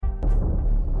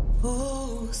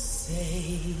Oh,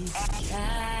 say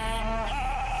can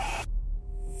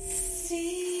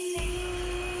see.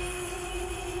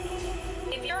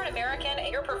 If you're an American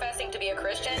and you're professing to be a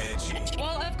Christian,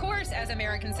 well, of course, as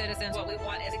American citizens, what we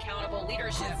want is accountable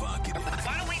leadership. Why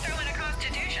don't we throw in a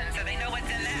constitution so they know what's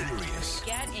in that?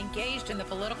 Get engaged in the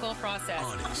political process.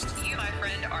 Honest. You, my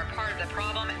friend, are part of the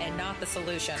problem and not the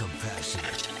solution.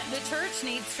 Compassionate. The church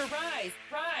needs to rise.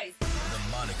 Rise. The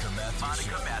Monica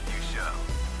Matthews Show.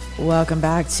 Welcome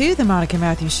back to the Monica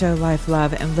Matthews Show, Life,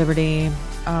 Love, and Liberty.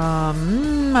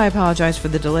 I apologize for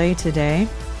the delay today.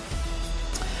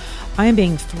 I am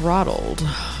being throttled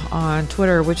on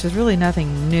Twitter, which is really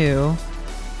nothing new.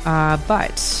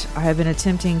 But I have been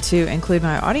attempting to include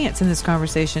my audience in this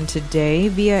conversation today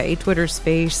via a Twitter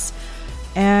space.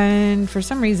 And for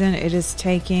some reason, it is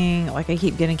taking, I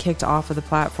keep getting kicked off of the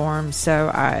platform. So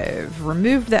I've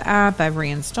removed the app. I've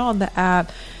reinstalled the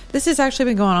app. This has actually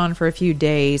been going on for a few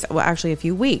days. Well, actually a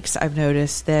few weeks. I've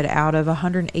noticed that out of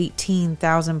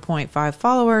 118,000.5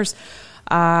 followers,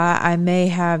 I may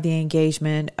have the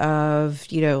engagement of,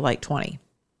 20,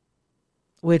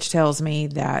 which tells me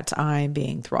that I'm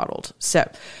being throttled.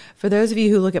 So for those of you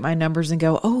who look at my numbers and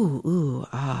go,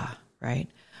 right?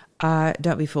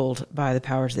 Don't be fooled by the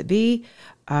powers that be.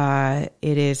 It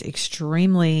is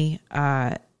extremely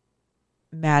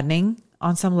maddening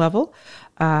on some level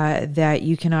that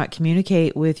you cannot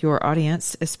communicate with your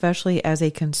audience, especially as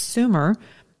a consumer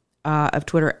of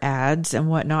Twitter ads and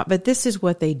whatnot. But this is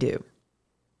what they do.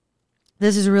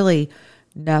 This is really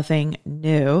nothing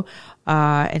new.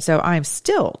 And so I'm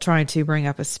still trying to bring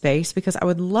up a space because I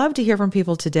would love to hear from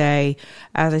people today.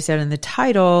 As I said in the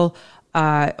title,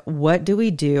 what do we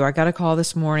do? I got a call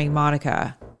this morning,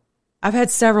 Monica. I've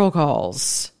had several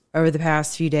calls over the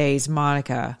past few days.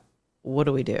 Monica, what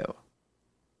do we do?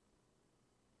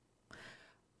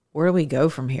 Where do we go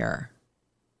from here?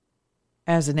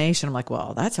 As a nation, I'm like,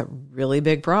 well, that's a really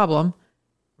big problem,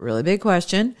 really big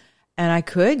question. And I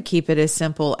could keep it as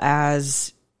simple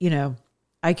as,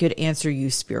 I could answer you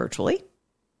spiritually.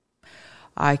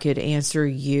 I could answer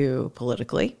you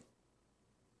politically.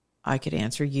 I could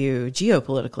answer you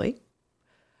geopolitically.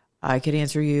 I could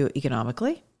answer you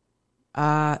economically.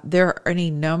 There are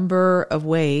any number of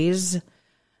ways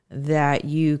that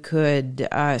you could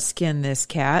skin this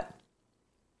cat,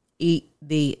 eat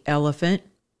the elephant.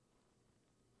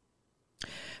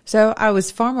 So I was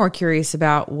far more curious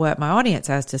about what my audience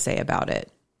has to say about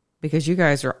it, because you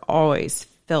guys are always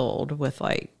filled with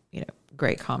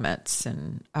great comments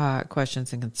and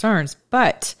questions and concerns,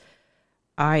 but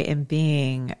I am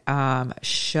being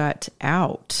shut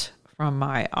out from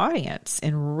my audience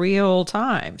in real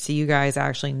time. So you guys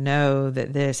actually know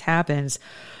that this happens.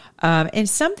 And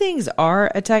some things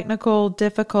are a technical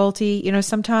difficulty.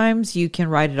 Sometimes you can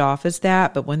write it off as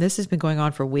that. But when this has been going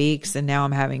on for weeks and now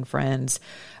I'm having friends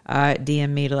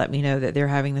DM me to let me know that they're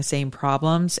having the same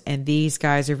problems. And these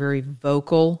guys are very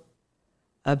vocal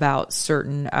about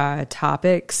certain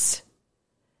topics,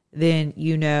 then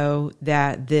you know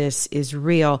that this is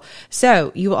real.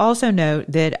 So you will also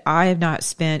note that I have not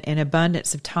spent an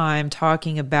abundance of time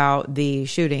talking about the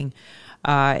shooting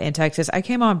in Texas. I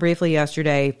came on briefly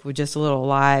yesterday with just a little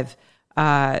live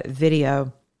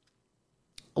video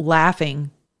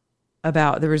laughing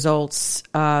about the results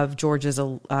of Georgia's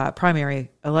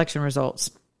primary election results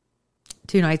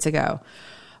 2 nights ago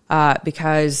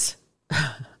because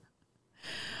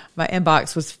my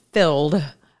inbox was filled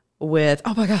with,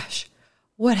 oh my gosh,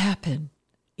 what happened?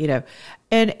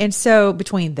 And so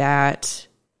between that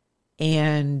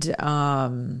and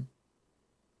the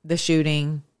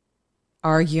shooting,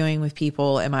 arguing with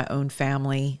people in my own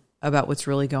family about what's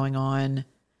really going on,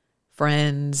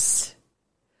 friends,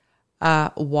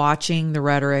 watching the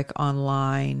rhetoric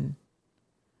online,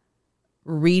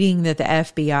 reading that the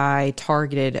FBI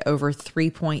targeted over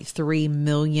 3.3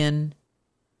 million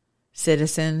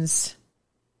citizens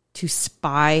to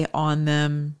spy on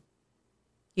them.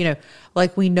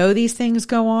 We know these things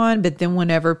go on, but then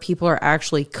whenever people are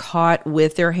actually caught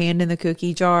with their hand in the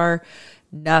cookie jar,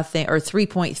 nothing, or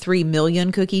 3.3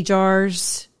 million cookie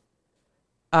jars,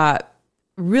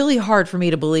 really hard for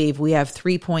me to believe we have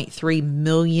 3.3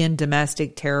 million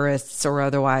domestic terrorists or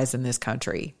otherwise in this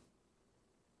country.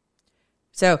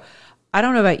 So I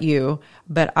don't know about you,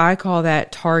 but I call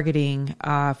that targeting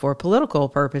for political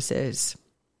purposes.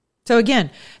 So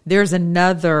again, there's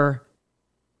another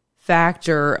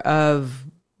factor of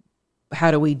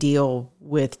how do we deal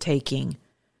with taking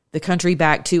the country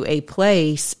back to a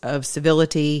place of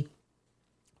civility,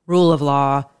 rule of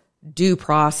law, due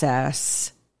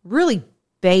process, really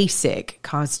basic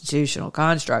constitutional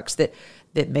constructs that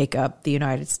make up the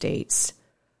United States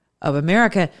of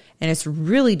America. And it's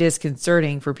really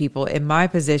disconcerting for people in my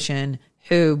position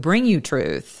who bring you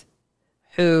truth,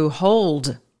 who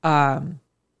hold,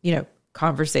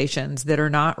 conversations that are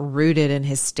not rooted in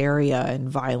hysteria and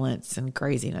violence and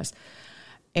craziness.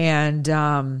 And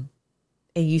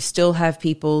you still have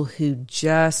people who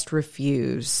just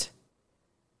refuse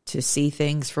to see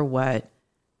things for what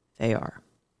they are.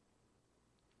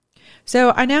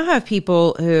 So I now have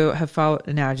people who have followed.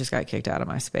 Now I just got kicked out of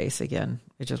my space again.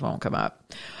 It just won't come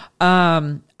up.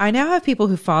 I now have people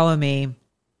who follow me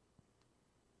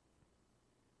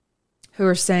who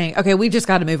are saying, okay, we've just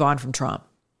got to move on from Trump.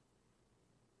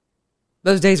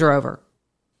 Those days are over.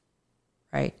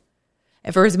 Right?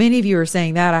 And for as many of you are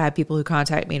saying that, I have people who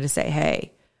contact me to say,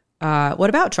 hey, what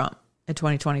about Trump in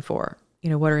 2024?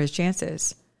 What are his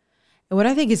chances? And what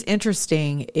I think is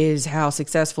interesting is how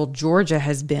successful Georgia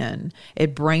has been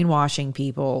at brainwashing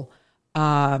people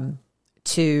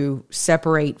to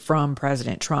separate from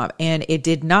President Trump. And it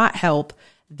did not help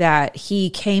that he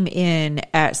came in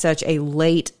at such a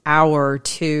late hour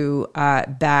to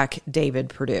back David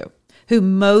Perdue, who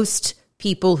most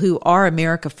people who are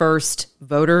America First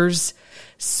voters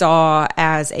saw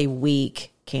as a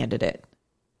weak candidate.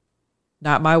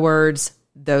 Not my words.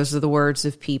 Those are the words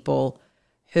of people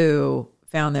who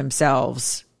found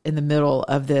themselves in the middle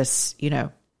of this,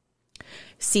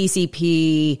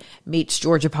 CCP meets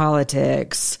Georgia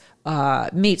politics,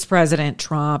 meets President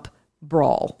Trump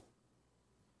brawl.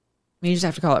 You just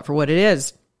have to call it for what it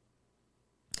is.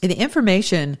 And the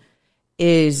information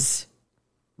is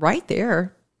right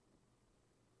there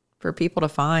for people to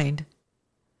find.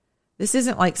 This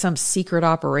isn't like some secret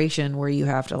operation where you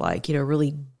have to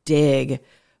really dig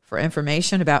for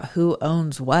information about who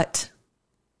owns what.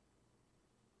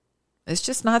 It's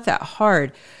just not that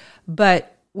hard.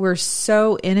 But we're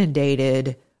so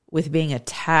inundated with being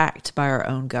attacked by our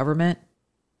own government.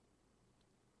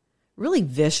 Really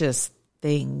vicious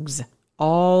things,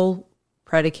 all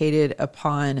predicated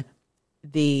upon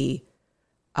the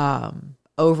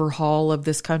overhaul of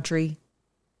this country.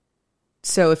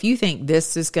 So if you think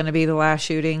this is going to be the last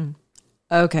shooting,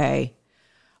 okay,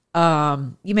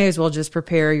 you may as well just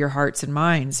prepare your hearts and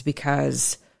minds,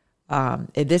 because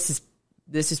this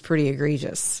is pretty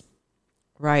egregious,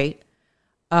 right?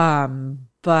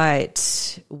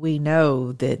 But we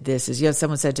know that this is,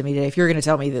 someone said to me today, if you're going to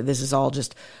tell me that this is all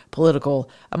just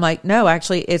political, I'm like, no,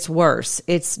 actually it's worse.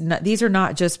 It's not, this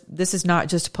is not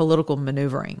just political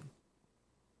maneuvering.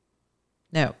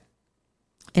 No.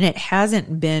 And it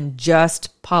hasn't been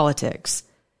just politics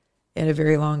in a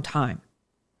very long time.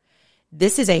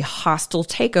 This is a hostile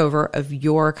takeover of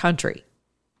your country.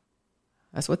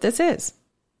 That's what this is.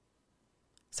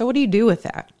 So what do you do with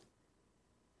that?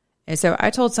 And so I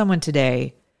told someone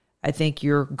today, I think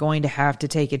you're going to have to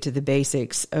take it to the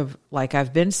basics of, like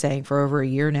I've been saying for over a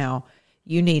year now,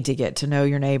 you need to get to know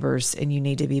your neighbors, and you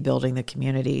need to be building the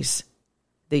communities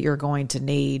that you're going to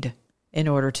need in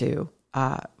order to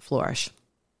flourish.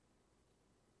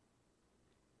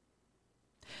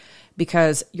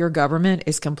 Because your government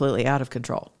is completely out of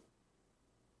control.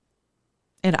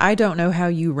 And I don't know how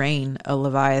you rein a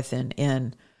Leviathan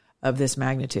in of this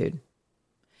magnitude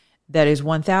that is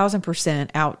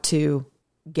 1,000% out to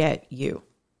get you.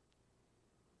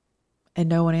 And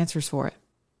no one answers for it.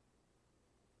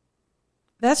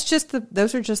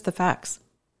 Those are just the facts.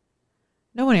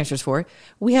 No one answers for it.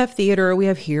 We have theater, we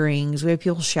have hearings, we have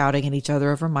people shouting at each other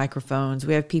over microphones.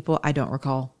 We have people, I don't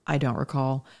recall.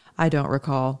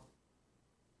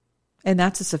 And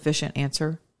that's a sufficient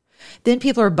answer. Then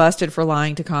people are busted for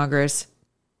lying to Congress.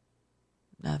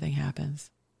 Nothing happens.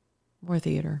 More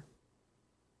theater.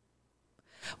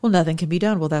 Well, nothing can be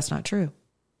done. Well, that's not true.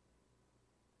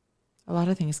 A lot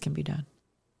of things can be done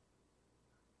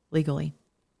legally.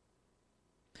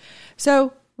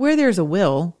 So where there's a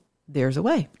will, there's a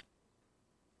way.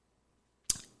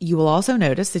 You will also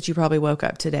notice that you probably woke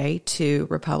up today to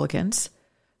Republicans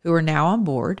who are now on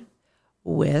board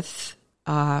with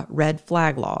red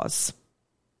flag laws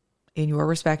in your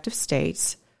respective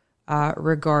states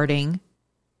regarding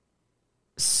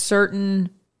certain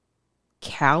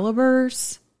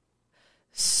calibers,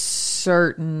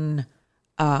 certain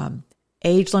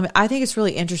age limit. I think it's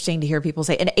really interesting to hear people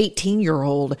say an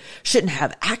 18-year-old shouldn't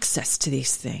have access to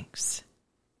these things.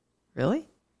 Really?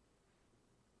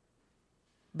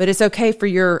 But it's okay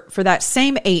for that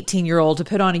same 18-year-old to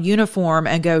put on a uniform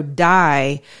and go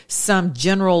die some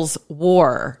general's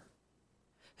war,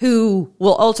 who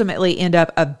will ultimately end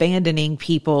up abandoning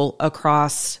people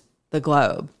across the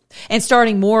globe and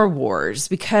starting more wars,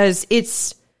 because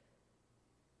it's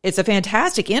a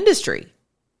fantastic industry.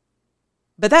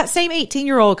 But that same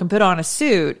 18-year-old can put on a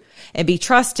suit and be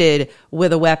trusted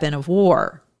with a weapon of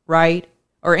war, right?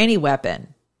 Or any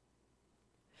weapon.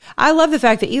 I love the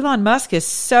fact that Elon Musk is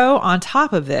so on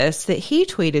top of this that he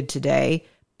tweeted today.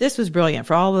 This was brilliant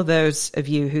for all of those of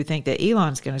you who think that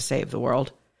Elon's going to save the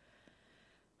world.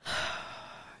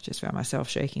 I just found myself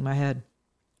shaking my head.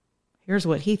 Here's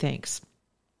what he thinks.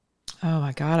 Oh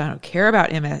my God, I don't care about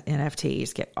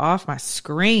NFTs. Get off my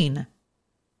screen.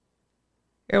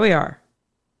 Here we are.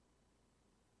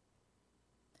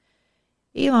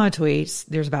 Elon tweets,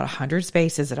 there's about 100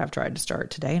 spaces that I've tried to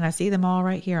start today, and I see them all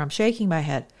right here. I'm shaking my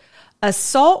head.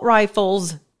 Assault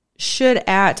rifles should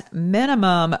at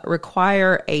minimum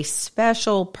require a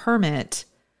special permit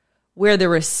where the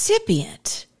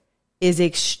recipient is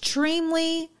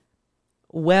extremely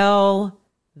well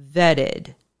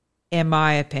vetted, in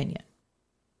my opinion.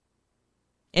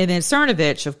 And then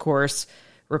Cernovich, of course,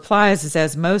 replies and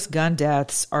says most gun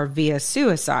deaths are via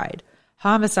suicide.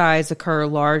 Homicides occur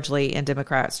largely in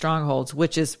Democrat strongholds,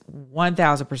 which is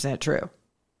 1,000% true.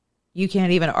 You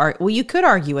can't even argue. Well, you could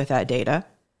argue with that data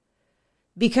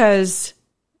because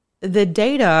the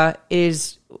data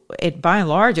is, by and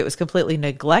large, it was completely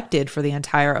neglected for the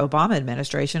entire Obama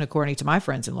administration, according to my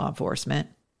friends in law enforcement.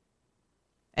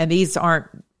 And these aren't,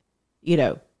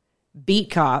 beat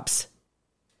cops.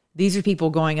 These are people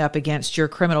going up against your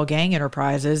criminal gang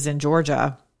enterprises in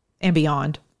Georgia and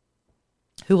beyond,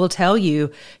 who will tell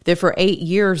you that for 8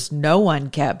 years, no one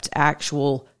kept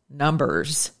actual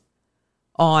numbers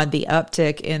on the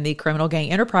uptick in the criminal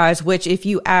gang enterprise, which if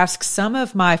you ask some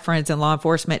of my friends in law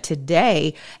enforcement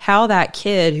today how that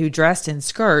kid who dressed in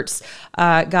skirts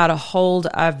got a hold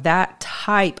of that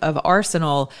type of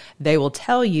arsenal, they will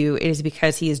tell you it is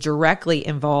because he is directly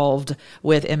involved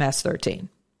with MS-13.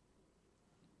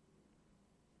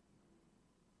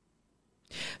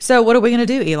 So what are we going to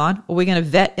do, Elon? Are we going to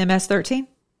vet MS-13?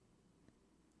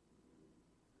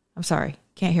 I'm sorry,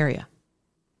 can't hear you.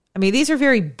 I mean, these are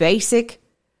very basic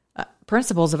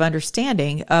principles of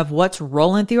understanding of what's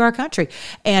rolling through our country.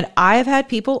 And I have had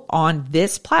people on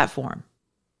this platform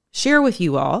share with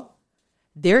you all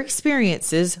their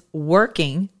experiences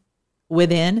working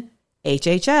within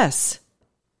HHS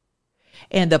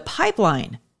and the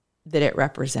pipeline that it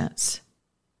represents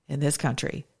in this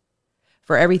country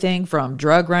for everything from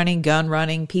drug running, gun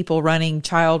running, people running,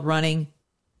 child running.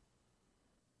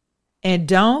 And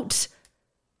don't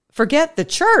forget the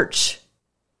church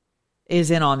is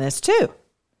in on this too.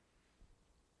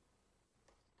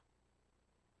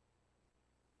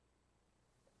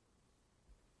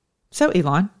 So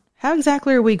Elon, how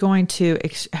exactly are we going to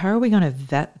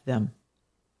vet them?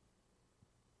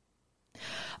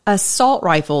 Assault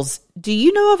rifles. Do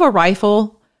you know of a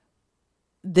rifle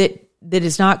that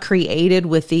is not created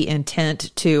with the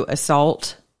intent to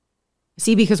assault?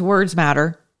 See, because words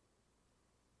matter.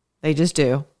 They just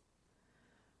do.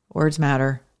 Words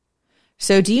matter.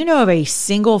 So do you know of a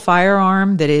single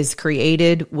firearm that is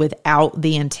created without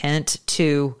the intent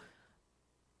to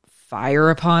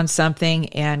fire upon something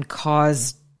and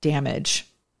cause damage?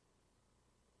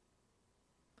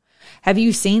 Have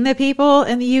you seen the people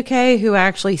in the UK who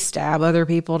actually stab other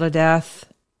people to death?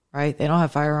 Right? They don't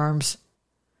have firearms.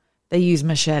 They use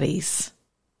machetes.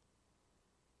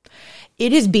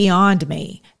 It is beyond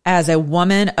me as a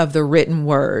woman of the written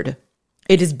word.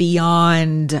 It is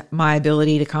beyond my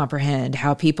ability to comprehend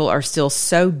how people are still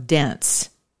so dense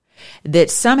that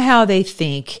somehow they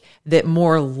think that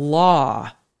more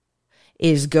law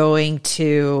is going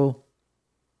to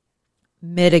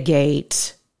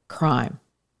mitigate crime.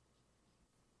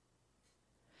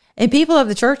 And people of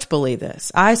the church believe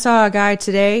this. I saw a guy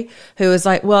today who was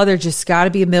like, well, there just got to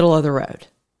be a middle of the road,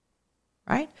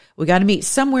 right? We got to meet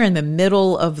somewhere in the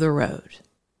middle of the road.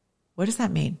 What does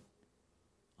that mean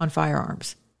on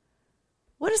firearms?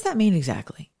 What does that mean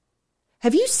exactly?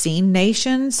 Have you seen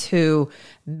nations who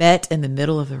met in the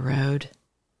middle of the road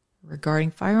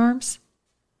regarding firearms?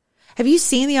 Have you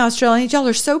seen the Australians? Y'all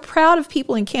are so proud of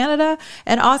people in Canada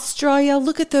and Australia.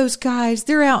 Look at those guys.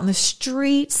 They're out in the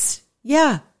streets.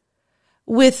 Yeah.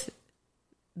 With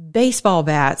baseball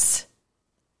bats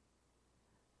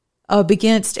up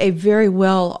against a very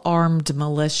well-armed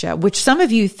militia, which some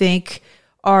of you think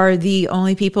are the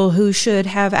only people who should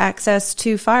have access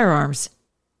to firearms.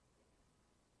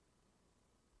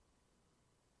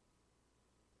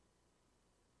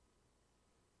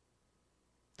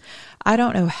 I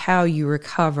don't know how you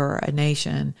recover a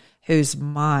nation whose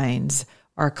minds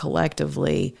are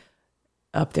collectively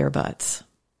up their butts.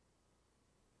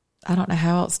 I don't know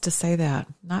how else to say that.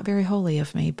 Not very holy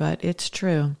of me, but it's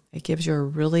true. It gives you a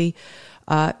really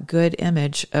good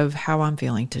image of how I'm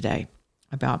feeling today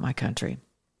about my country.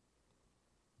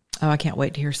 Oh, I can't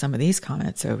wait to hear some of these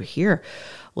comments over here.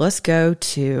 Let's go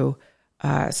to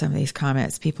some of these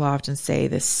comments. People often say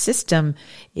the system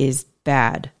is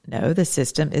bad. No, the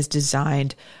system is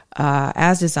designed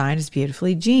is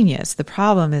beautifully genius. The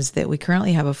problem is that we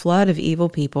currently have a flood of evil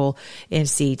people in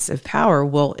seats of power.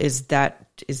 Well, is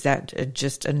that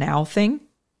just a now thing?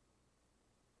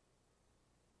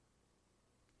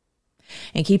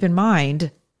 And keep in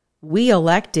mind, we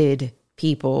elected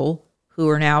people who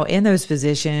are now in those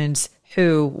positions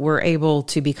who were able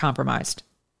to be compromised.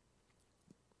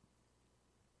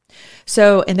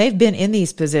 So, and they've been in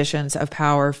these positions of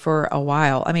power for a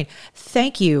while. I mean,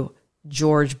 thank you,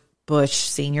 George Bush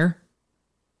Sr.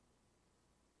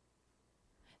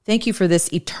 Thank you for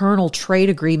this eternal trade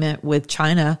agreement with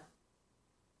China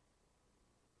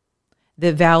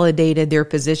that validated their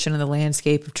position in the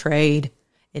landscape of trade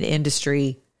and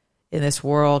industry in this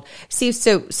world. See,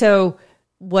 so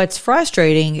what's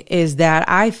frustrating is that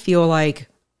I feel like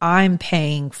I'm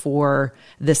paying for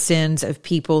the sins of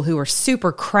people who are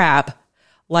super crap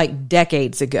like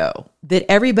decades ago that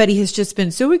everybody has just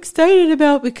been so excited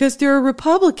about because they're a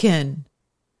Republican.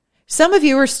 Some of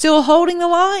you are still holding the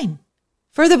line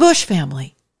for the Bush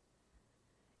family.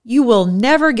 You will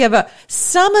never give up.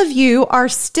 Some of you are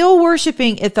still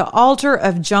worshiping at the altar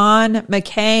of John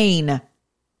McCain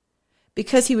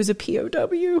because he was a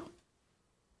POW.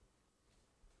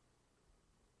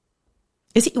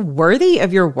 Is he worthy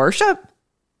of your worship?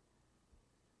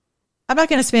 I'm not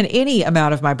going to spend any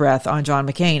amount of my breath on John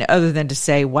McCain other than to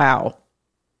say, wow.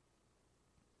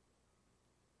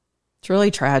 It's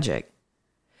really tragic.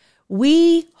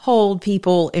 We hold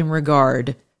people in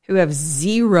regard who have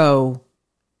zero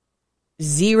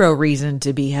reason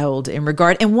to be held in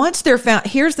regard. And once they're found,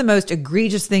 here's the most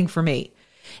egregious thing for me,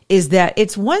 is that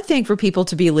it's one thing for people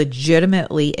to be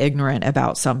legitimately ignorant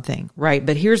about something, right?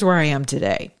 But here's where I am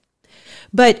today.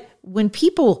 But when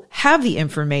people have the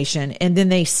information and then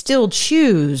they still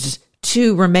choose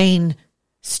to remain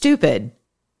stupid,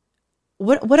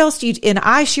 what else do you, and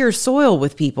I share soil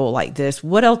with people like this,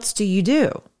 what else do you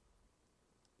do?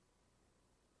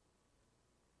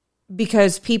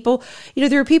 Because people,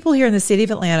 there are people here in the city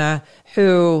of Atlanta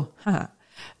who,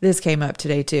 this came up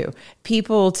today too.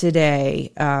 People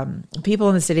today, people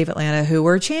in the city of Atlanta who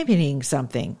were championing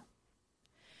something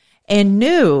and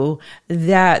knew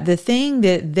that the thing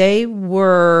that they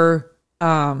were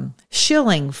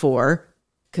shilling for,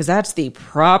 because that's the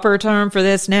proper term for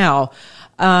this now,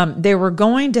 they were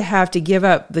going to have to give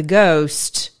up the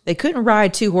ghost. They couldn't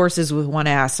ride two horses with one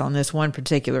ass on this one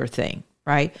particular thing,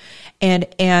 right?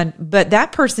 But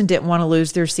that person didn't want to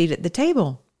lose their seat at the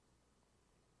table.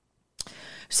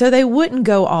 So they wouldn't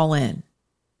go all in.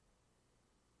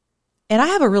 And I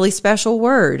have a really special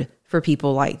word for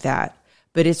people like that,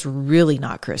 but it's really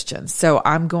not Christian. So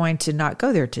I'm going to not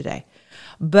go there today.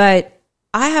 But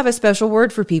I have a special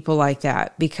word for people like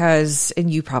that because,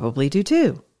 and you probably do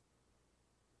too.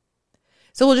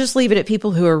 So we'll just leave it at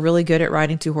people who are really good at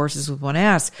riding two horses with one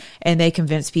ass, and they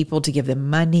convince people to give them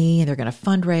money and they're going to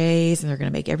fundraise and they're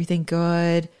going to make everything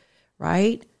good,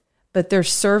 right? But they're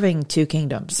serving two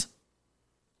kingdoms.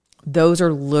 Those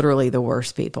are literally the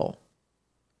worst people.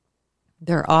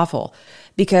 They're awful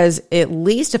because at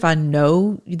least if I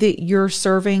know that you're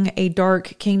serving a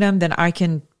dark kingdom, then I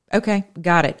can, okay,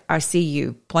 got it. I see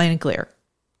you plain and clear,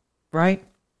 right?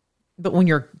 But when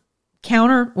you're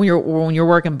when you're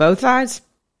working both sides,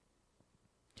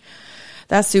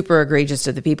 that's super egregious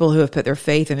to the people who have put their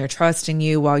faith and their trust in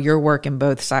you while you're working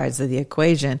both sides of the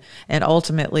equation. And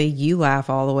ultimately you laugh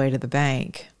all the way to the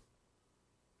bank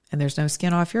and there's no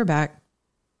skin off your back.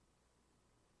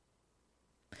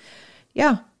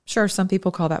 Yeah, sure. Some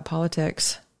people call that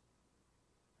politics.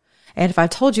 And if I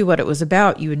told you what it was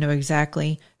about, you would know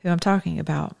exactly who I'm talking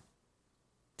about.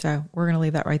 So we're going to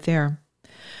leave that right there.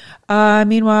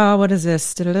 Meanwhile, what is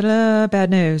this? Bad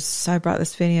news. I brought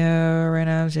this video right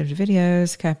now.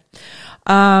 Videos. Okay.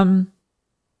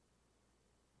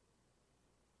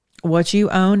 What you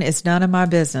own is none of my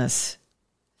business.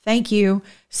 Thank you.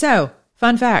 So,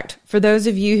 fun fact, for those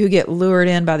of you who get lured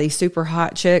in by these super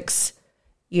hot chicks,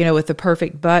 with the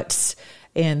perfect butts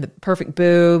and the perfect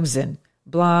boobs and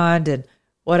blonde and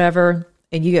whatever,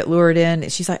 and you get lured in,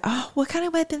 she's like, oh, what kind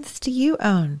of weapons do you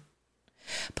own?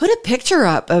 Put a picture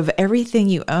up of everything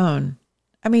you own.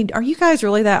 I mean, are you guys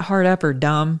really that hard up or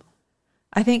dumb?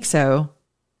 I think so.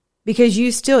 Because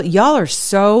y'all are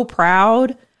so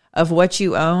proud of what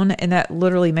you own, and that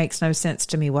literally makes no sense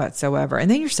to me whatsoever.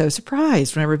 And then you're so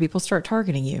surprised whenever people start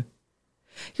targeting you.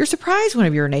 You're surprised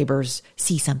whenever your neighbors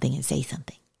see something and say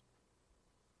something.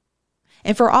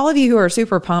 And for all of you who are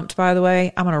super pumped, by the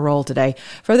way, I'm going to roll today.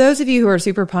 For those of you who are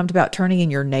super pumped about turning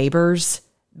in your neighbors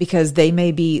because they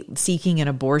may be seeking an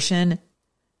abortion,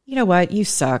 you know what? You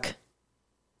suck.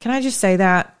 Can I just say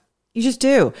that? You just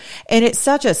do. And it's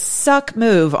such a suck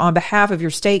move on behalf of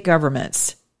your state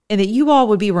governments, and that you all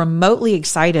would be remotely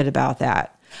excited about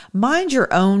that. Mind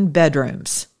your own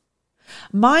bedrooms.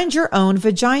 Mind your own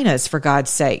vaginas, for God's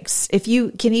sakes. If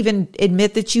you can even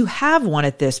admit that you have one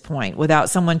at this point without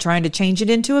someone trying to change it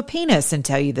into a penis and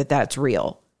tell you that that's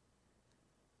real.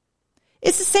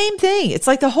 It's the same thing. It's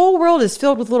like the whole world is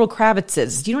filled with little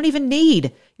Kravitzes. You don't even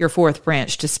need your fourth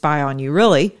branch to spy on you,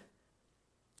 really.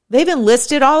 They've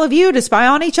enlisted all of you to spy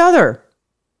on each other.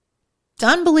 It's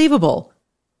unbelievable.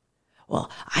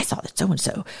 Well, I saw that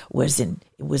so-and-so was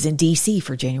in D.C.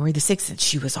 for January the 6th, and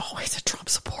she was always a Trump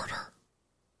supporter.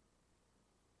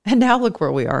 And now look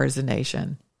where we are as a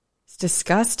nation. It's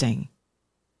disgusting.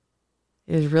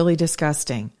 It is really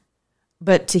disgusting.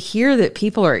 But to hear that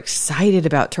people are excited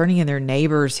about turning in their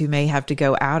neighbors who may have to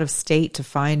go out of state to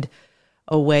find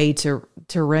a way to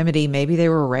remedy, maybe they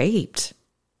were raped.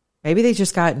 Maybe they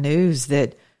just got news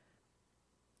that,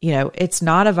 you know, it's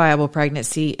not a viable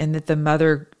pregnancy and that the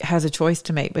mother has a choice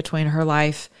to make between her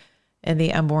life and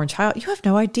the unborn child. You have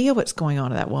no idea what's going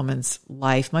on in that woman's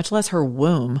life, much less her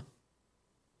womb.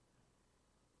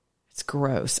 It's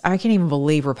gross. I can't even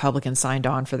believe Republicans signed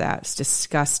on for that. It's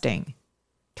disgusting.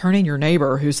 Turn in your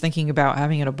neighbor who's thinking about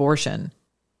having an abortion.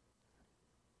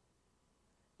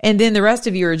 And then the rest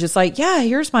of you are just like, yeah,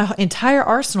 here's my entire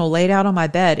arsenal laid out on my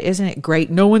bed. Isn't it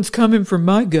great? No one's coming for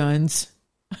my guns.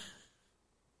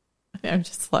 I'm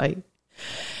just like,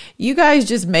 you guys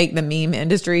just make the meme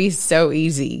industry so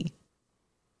easy.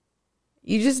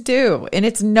 You just do. And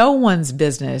it's no one's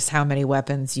business how many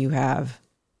weapons you have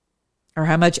or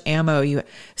how much ammo you have.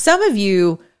 Some of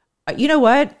you, you know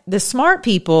what? The smart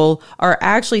people are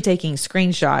actually taking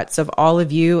screenshots of all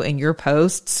of you and your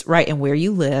posts, right, and where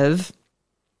you live.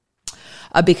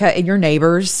 Because and your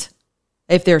neighbors,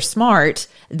 if they're smart,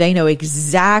 they know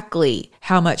exactly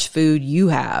how much food you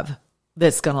have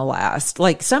that's going to last.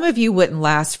 Like some of you wouldn't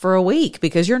last for a week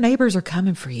because your neighbors are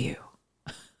coming for you.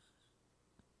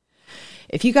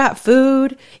 If you got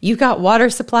food, you've got water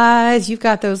supplies, you've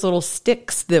got those little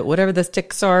sticks that whatever the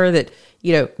sticks are that,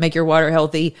 you know, make your water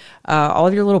healthy. All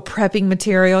of your little prepping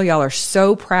material, y'all are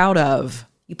so proud of.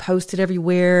 You post it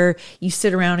everywhere. You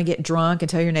sit around and get drunk and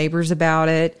tell your neighbors about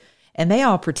it. And they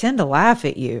all pretend to laugh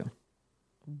at you.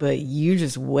 But you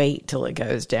just wait till it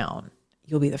goes down.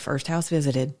 You'll be the first house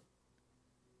visited.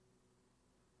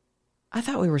 I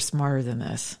thought we were smarter than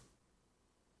this.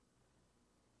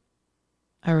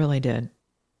 I really did.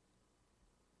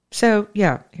 So,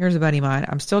 yeah, here's a buddy of mine.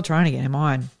 I'm still trying to get him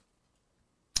on.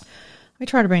 Let me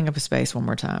try to bring up a space one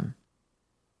more time.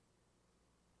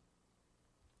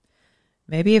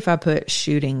 Maybe if I put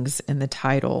shootings in the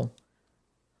title,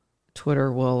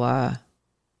 Twitter will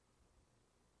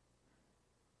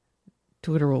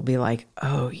be like,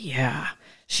 oh yeah,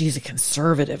 she's a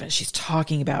conservative and she's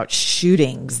talking about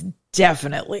shootings.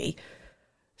 Definitely.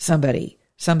 Somebody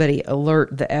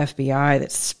alert the FBI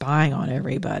that's spying on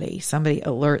everybody. Somebody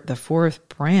alert the fourth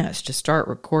branch to start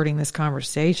recording this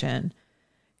conversation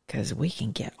because we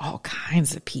can get all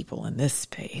kinds of people in this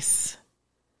space.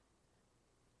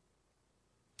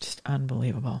 Just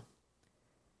unbelievable.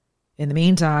 In the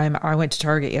meantime, I went to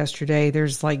Target yesterday.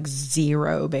 There's like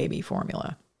 0 baby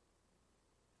formula.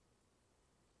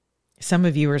 Some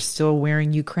of you are still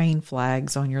wearing Ukraine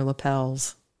flags on your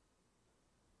lapels.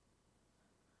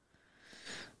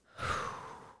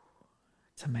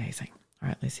 It's amazing. All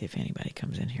right, let's see if anybody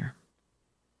comes in here.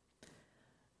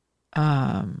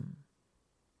 Thank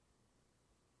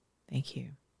you.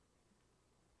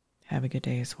 Have a good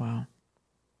day as well.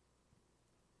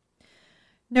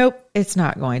 Nope, it's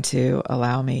not going to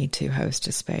allow me to host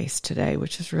a space today,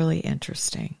 which is really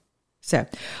interesting. So,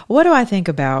 what do I think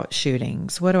about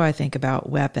shootings? What do I think about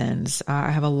weapons? I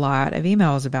have a lot of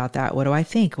emails about that. What do I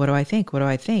think? What do I think? What do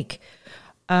I think?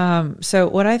 So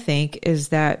what I think is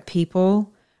that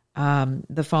people,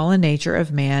 the fallen nature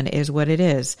of man is what it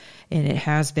is, and it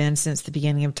has been since the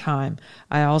beginning of time.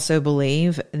 I also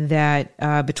believe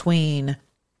that between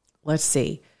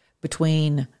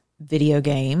video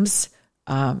games,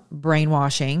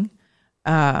 brainwashing,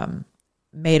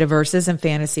 metaverses and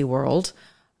fantasy world,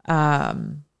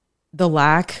 the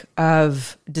lack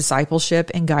of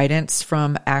discipleship and guidance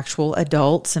from actual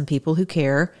adults and people who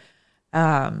care,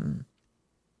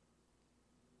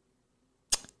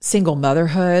 single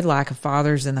motherhood, lack of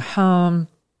fathers in the home,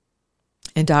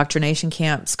 indoctrination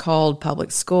camps called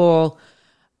public school,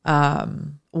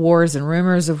 wars and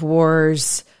rumors of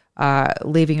wars,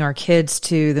 leaving our kids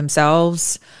to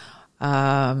themselves.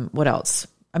 What else?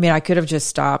 I mean, I could have just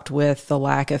stopped with the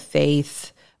lack of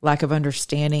faith, lack of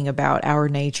understanding about our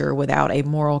nature without a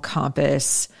moral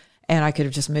compass, and I could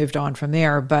have just moved on from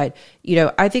there. But,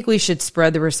 I think we should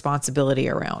spread the responsibility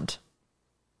around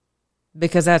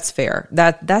because that's fair.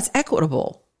 That's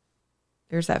equitable.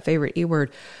 There's that favorite E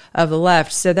word of the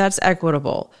left. So that's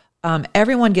equitable.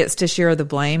 Everyone gets to share the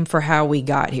blame for how we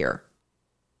got here.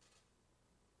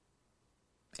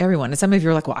 Everyone. And some of you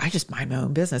are like, well, I just mind my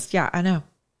own business. Yeah, I know.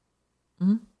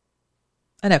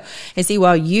 I know. And see,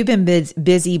 while you've been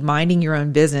busy minding your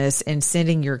own business and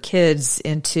sending your kids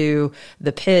into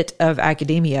the pit of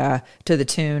academia to the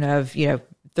tune of,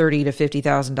 $30,000 to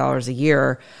 $50,000 a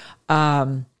year,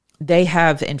 they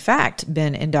have, in fact,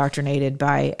 been indoctrinated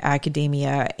by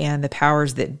academia, and the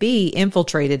powers that be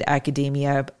infiltrated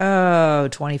academia,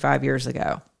 25 years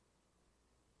ago.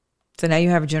 So now you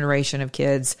have a generation of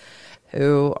kids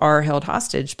who are held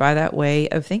hostage by that way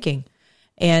of thinking.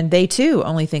 And they too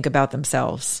only think about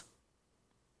themselves.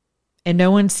 And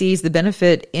no one sees the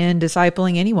benefit in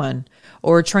discipling anyone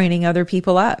or training other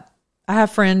people up. I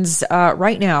have friends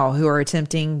right now who are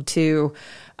attempting to,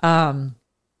 who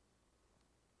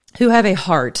have a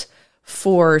heart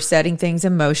for setting things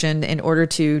in motion in order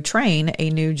to train a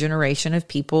new generation of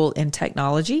people in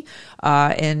technology,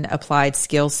 in applied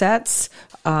skill sets.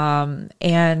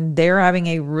 And they're having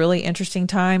a really interesting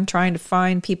time trying to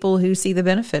find people who see the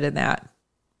benefit in that.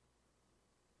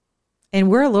 And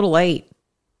we're a little late.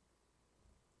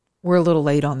 We're a little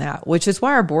late on that, which is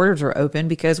why our borders are open,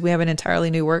 because we have an entirely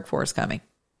new workforce coming.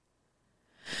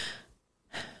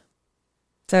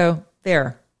 So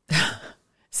there.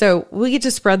 So we get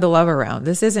to spread the love around.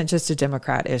 This isn't just a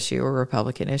Democrat issue or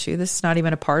Republican issue. This is not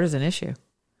even a partisan issue.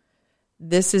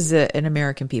 This is an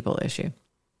American people issue.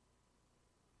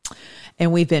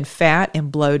 And we've been fat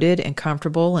and bloated and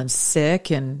comfortable and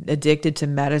sick and addicted to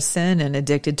medicine and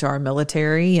addicted to our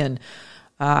military and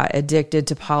addicted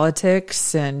to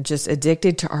politics and just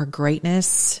addicted to our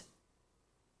greatness.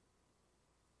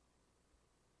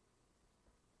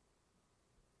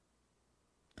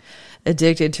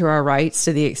 Addicted to our rights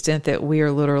to the extent that we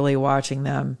are literally watching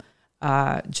them.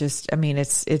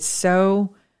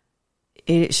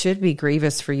 It should be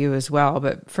grievous for you as well.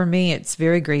 But for me, it's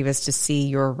very grievous to see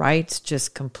your rights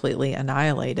just completely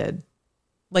annihilated,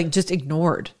 like just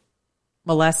ignored.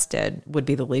 Molested would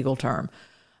be the legal term.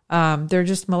 They're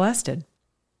just molested.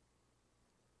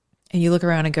 And you look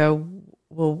around and go,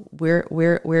 well,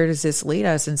 where does this lead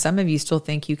us? And some of you still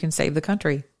think you can save the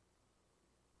country.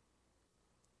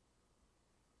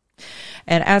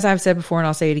 And as I've said before, and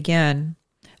I'll say it again,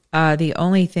 the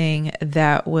only thing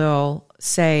that will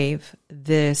save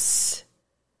this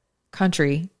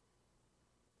country,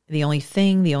 the only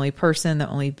thing, the only person, the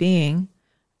only being,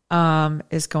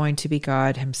 is going to be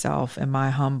God himself, in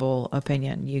my humble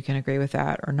opinion. You can agree with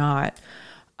that or not.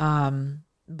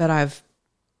 But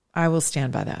I will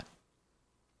stand by that.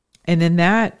 And then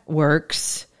that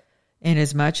works in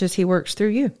as much as he works through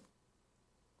you.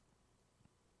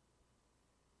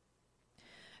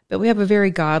 But we have a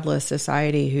very godless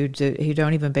society who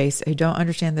don't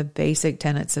understand the basic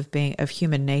tenets of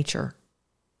human nature.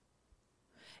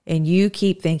 And you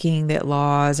keep thinking that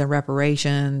laws and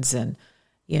reparations and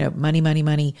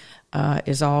money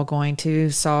is all going to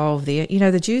solve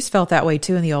the Jews felt that way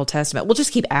too in the Old Testament. We'll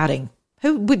just keep adding.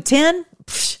 Who would 10?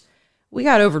 We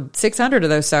got over 600 of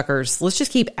those suckers. Let's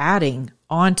just keep adding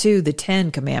onto the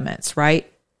 10 commandments,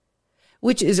 right?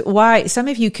 Which is why some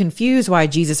of you confuse why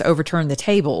Jesus overturned the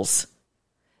tables.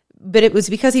 But it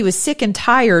was because he was sick and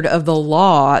tired of the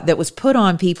law that was put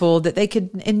on people that they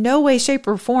could in no way, shape,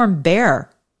 or form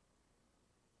bear.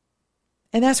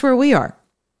 And that's where we are.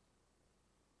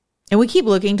 And we keep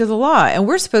looking to the law, and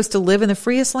we're supposed to live in the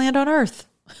freest land on earth.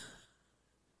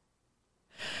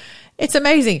 It's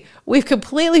amazing. We've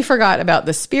completely forgotten about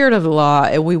the spirit of the law,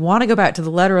 and we want to go back to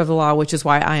the letter of the law, which is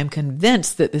why I am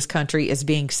convinced that this country is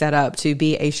being set up to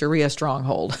be a Sharia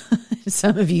stronghold.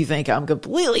 Some of you think I'm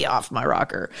completely off my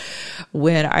rocker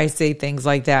when I say things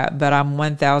like that, but I'm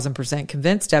 1,000%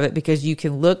 convinced of it, because you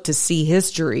can look to see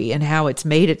history and how it's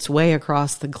made its way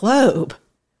across the globe.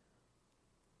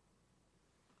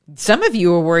 Some of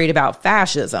you are worried about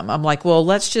fascism. I'm like, well,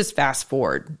 let's just fast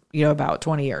forward, about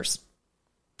 20 years.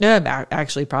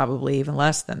 Actually, probably even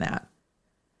less than that,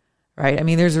 right? I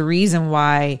mean, there's a reason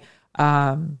why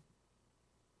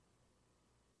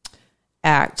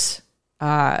ACT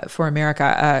for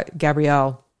America,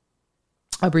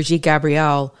 Brigitte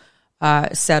Gabriel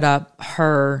set up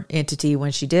her entity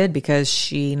when she did, because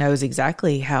she knows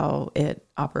exactly how it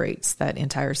operates that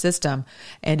entire system,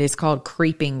 and it's called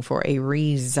creeping for a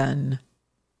reason.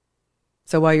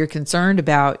 So while you're concerned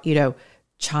about,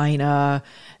 China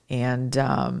and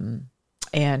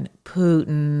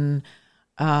Putin,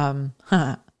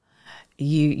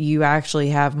 you actually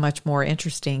have much more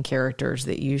interesting characters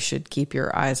that you should keep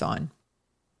your eyes on.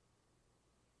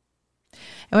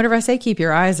 And whenever I say keep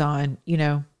your eyes on,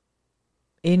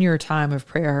 in your time of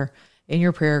prayer, in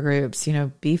your prayer groups,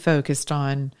 be focused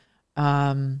on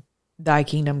thy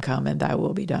kingdom come and thy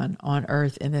will be done on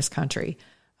earth in this country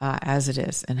as it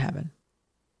is in heaven.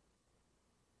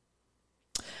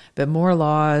 But more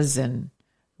laws and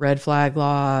red flag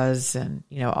laws and,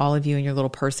 all of you and your little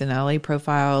personality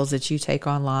profiles that you take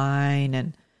online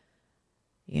and,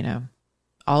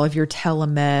 all of your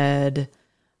telemed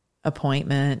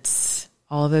appointments,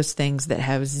 all of those things that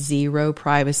have zero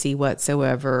privacy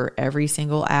whatsoever, every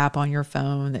single app on your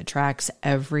phone that tracks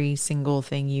every single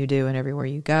thing you do and everywhere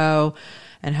you go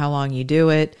and how long you do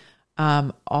it.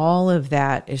 All of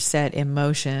that is set in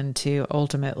motion to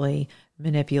ultimately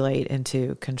manipulate and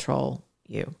to control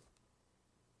you.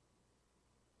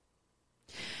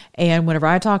 And whenever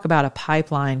I talk about a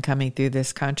pipeline coming through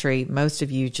this country, most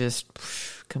of you just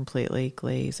completely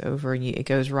glaze over and it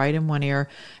goes right in one ear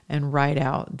and right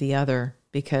out the other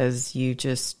because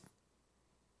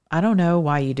I don't know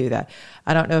why you do that.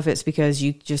 I don't know if it's because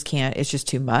you just can't, it's just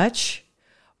too much,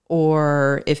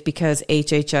 or if because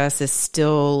HHS is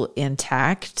still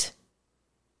intact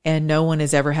and no one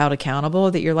is ever held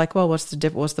accountable that you're like, well, what's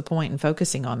the point in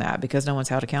focusing on that because no one's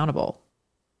held accountable?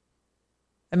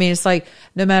 I mean, it's like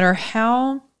no matter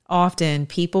how often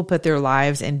people put their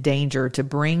lives in danger to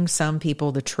bring some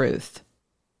people the truth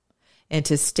and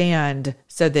to stand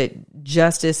so that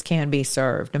justice can be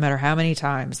served, no matter how many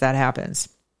times that happens.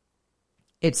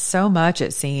 It's so much,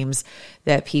 it seems,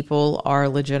 that people are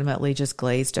legitimately just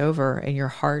glazed over and your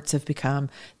hearts have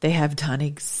they have done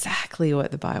exactly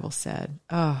what the Bible said.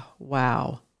 Oh,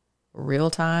 wow.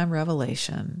 Real-time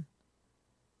revelation.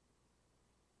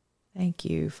 Thank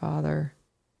you, Father.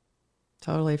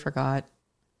 Totally forgot.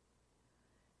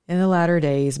 In the latter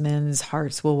days, men's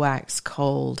hearts will wax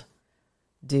cold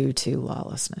due to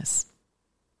lawlessness.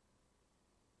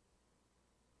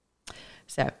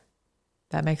 So,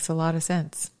 that makes a lot of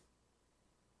sense.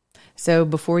 So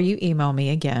before you email me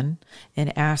again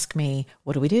and ask me,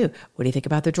 what do we do? What do you think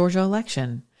about the Georgia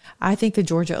election? I think the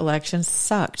Georgia election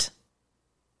sucked.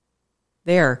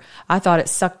 I thought it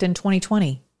sucked in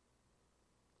 2020.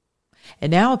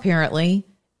 And now apparently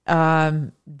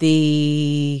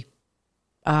ODNI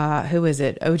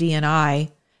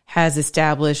has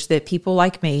established that people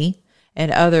like me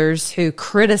and others who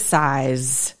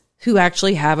criticize, who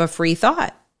actually have a free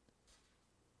thought,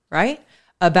 right,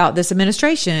 about this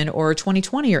administration or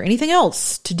 2020 or anything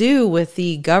else to do with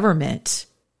the government.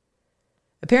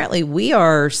 Apparently we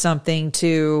are something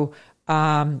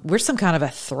we're some kind of a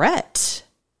threat.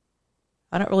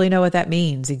 I don't really know what that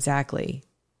means exactly.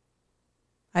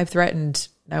 I've threatened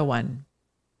no one,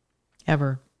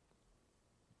 ever.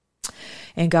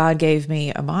 And God gave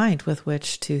me a mind with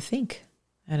which to think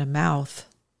and a mouth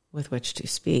with which to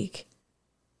speak.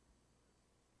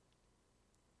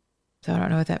 So I don't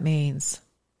know what that means.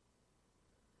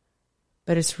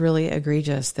 But it's really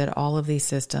egregious that all of these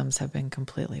systems have been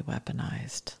completely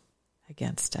weaponized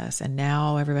against us. And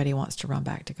now everybody wants to run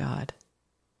back to God.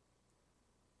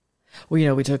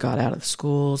 Well, we took God out of the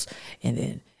schools,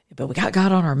 but we got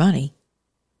God on our money.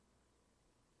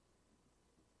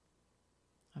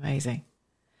 Amazing.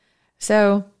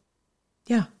 So,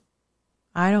 yeah,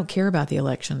 I don't care about the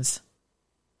elections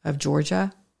of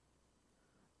Georgia.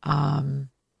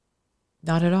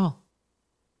 Not at all.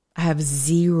 I have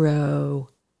zero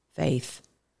faith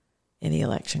in the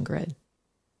election grid.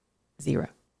 Zero.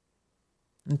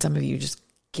 And some of you just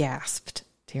gasped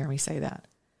to hear me say that.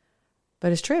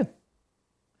 But it's true.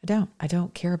 I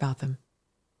don't care about them.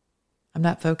 I'm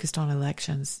not focused on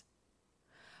elections.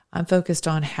 I'm focused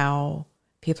on how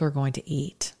people are going to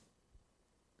eat,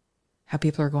 how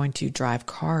people are going to drive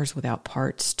cars without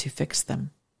parts to fix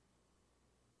them.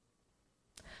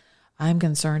 I'm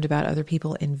concerned about other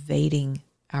people invading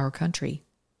our country,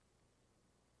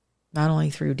 not only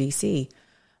through D.C.,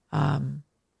 and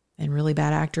really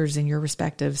bad actors in your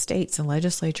respective states and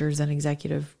legislatures and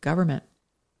executive government,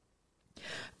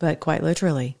 but quite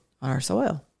literally on our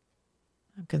soil.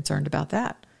 I'm concerned about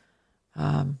that.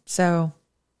 So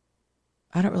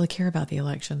I don't really care about the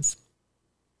elections.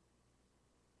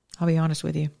 I'll be honest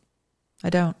with you. I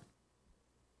don't.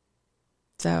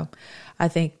 So I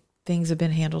think things have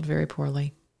been handled very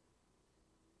poorly.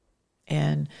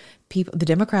 And the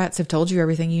Democrats have told you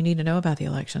everything you need to know about the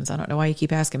elections. I don't know why you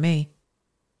keep asking me.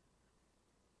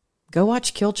 Go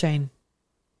watch Kill Chain.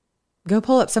 Go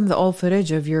pull up some of the old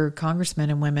footage of your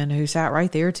congressmen and women who sat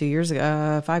right there 5 years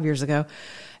ago,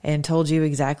 and told you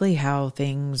exactly how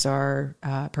things are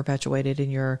perpetuated in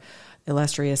your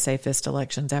illustrious, safest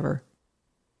elections ever.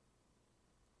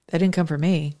 That didn't come from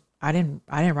me. I didn't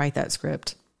write that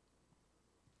script.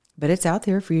 But it's out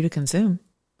there for you to consume.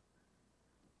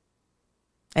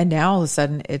 And now all of a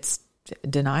sudden it's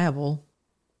deniable.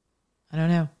 I don't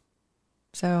know.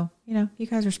 So, you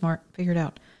guys are smart. Figure it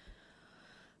out.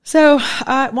 So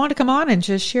I want to come on and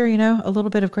just share, a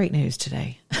little bit of great news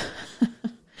today.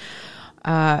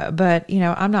 But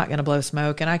I'm not going to blow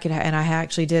smoke, and I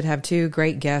actually did have 2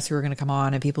 great guests who are going to come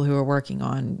on, and people who are working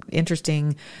on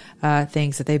interesting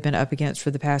things that they've been up against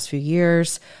for the past few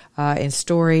years, in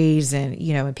stories,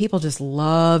 and people just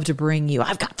love to bring you,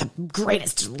 I've got the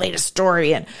greatest, latest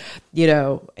story, and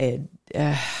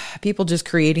people just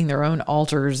creating their own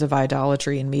altars of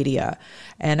idolatry in media,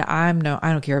 and I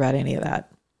don't care about any of that.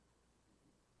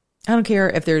 I don't care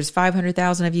if there's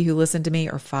 500,000 of you who listen to me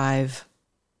or 5.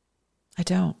 I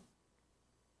don't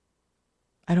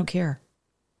care,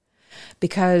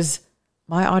 because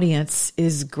my audience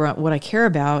is what I care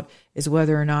about is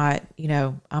whether or not,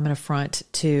 I'm an affront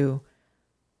to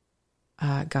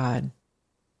God.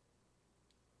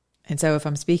 And so if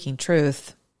I'm speaking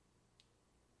truth,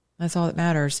 that's all that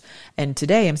matters. And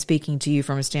today I'm speaking to you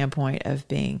from a standpoint of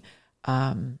being,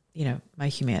 my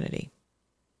humanity,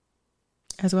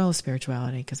 as well as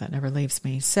spirituality, because that never leaves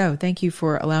me. So thank you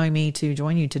for allowing me to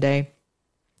join you today.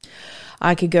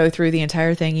 I could go through the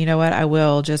entire thing. You know what? I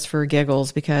will, just for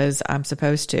giggles, because I'm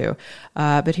supposed to.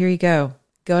 But here you go.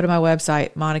 Go to my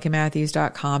website,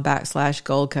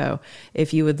 monicamatthews.com/Goldco.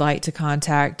 If you would like to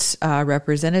contact a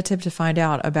representative to find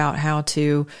out about how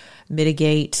to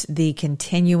mitigate the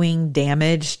continuing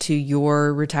damage to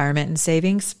your retirement and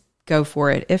savings, go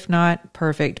for it. If not,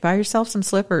 perfect. Buy yourself some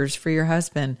slippers for your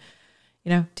husband.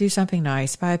 Do something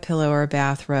nice. Buy a pillow or a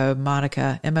bathrobe.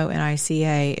 Monica,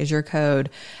 MONICA, is your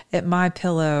code at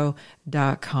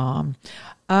mypillow.com.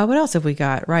 What else have we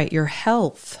got? Right, your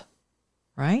health,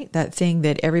 right? That thing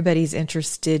that everybody's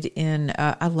interested in.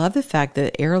 I love the fact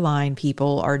that airline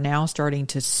people are now starting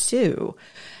to sue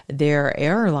their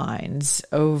airlines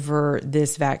over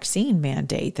this vaccine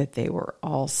mandate that they were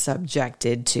all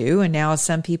subjected to. And now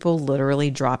some people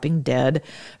literally dropping dead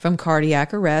from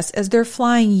cardiac arrest as they're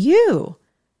flying you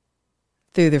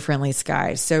through the friendly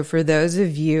skies. So for those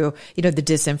of you, the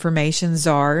disinformation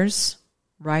czars,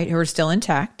 right, who are still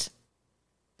intact,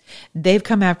 they've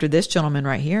come after this gentleman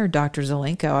right here, Dr.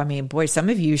 Zelenko. I mean, boy, some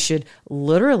of you should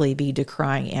literally be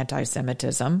decrying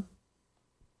anti-Semitism.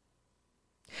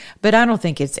 But I don't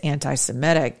think it's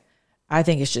anti-Semitic. I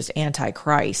think it's just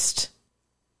anti-Christ.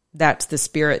 That's the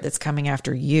spirit that's coming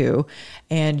after you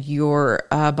and your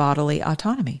bodily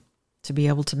autonomy to be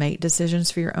able to make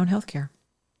decisions for your own health care.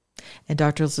 And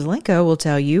Dr. Zelenko will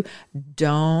tell you,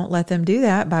 don't let them do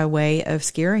that by way of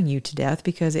scaring you to death,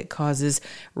 because it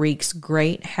wreaks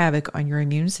great havoc on your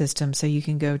immune system. So you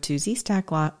can go to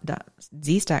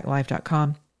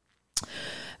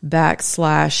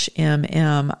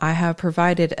zstacklife.com/MM. I have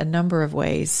provided a number of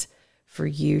ways for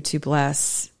you to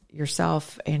bless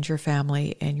yourself and your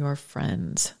family and your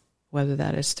friends, whether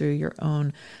that is through your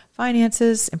own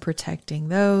finances and protecting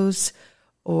those,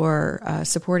 or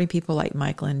supporting people like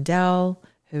Mike Lindell,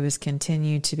 who has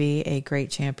continued to be a great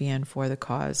champion for the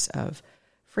cause of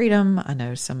freedom. I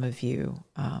know some of you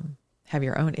have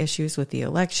your own issues with the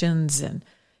elections and,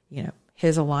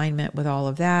 his alignment with all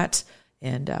of that,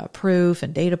 and proof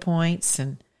and data points,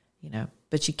 and,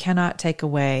 but you cannot take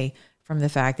away from the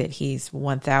fact that he's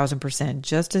 1000%,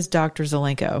 just as Dr.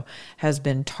 Zelenko has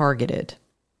been targeted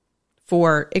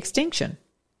for extinction.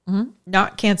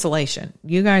 Not cancellation.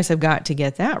 You guys have got to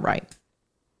get that right.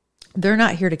 They're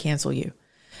not here to cancel you.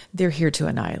 They're here to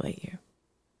annihilate you.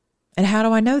 And how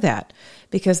do I know that?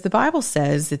 Because the Bible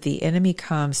says that the enemy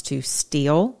comes to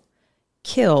steal,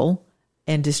 kill,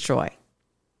 and destroy.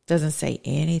 Doesn't say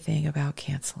anything about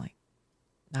canceling.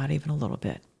 Not even a little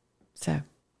bit. So,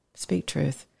 speak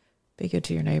truth. Be good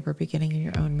to your neighbor, beginning in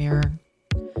your own mirror.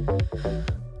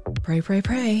 Pray, pray,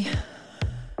 pray.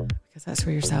 Because that's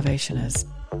where your salvation is.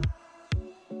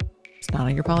 It's not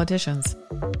on your politicians.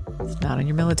 It's not on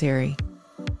your military.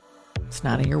 It's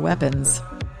not on your weapons.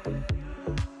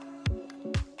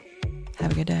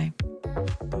 Have a good day.